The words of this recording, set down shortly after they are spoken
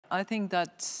I think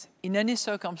that in any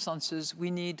circumstances, we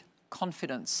need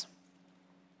confidence.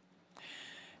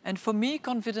 And for me,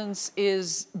 confidence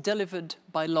is delivered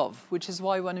by love, which is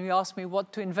why when you ask me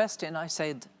what to invest in, I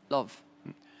said love.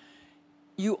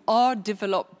 You are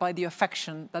developed by the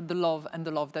affection that the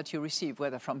love that you receive,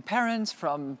 whether from parents,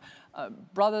 from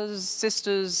brothers,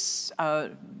 sisters,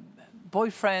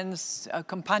 boyfriends,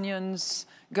 companions,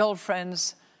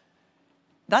 girlfriends.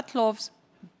 That love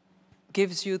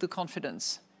gives you the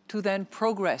confidence to then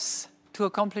progress, to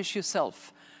accomplish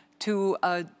yourself, to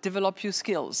develop your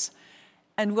skills.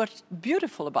 And what's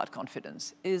beautiful about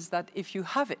confidence is that if you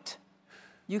have it,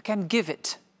 you can give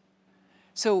it.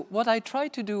 So what I try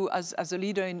to do as a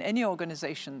leader in any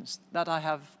organizations that I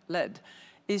have led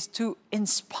is to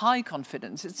inspire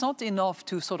confidence. It's not enough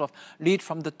to sort of lead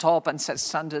from the top and set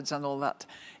standards and all that.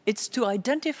 It's to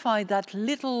identify that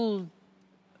little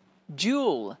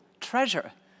jewel,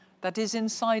 treasure, that is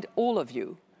inside all of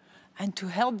you, and to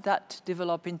help that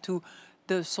develop into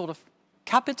the sort of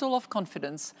capital of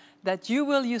confidence that you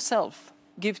will yourself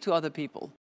give to other people.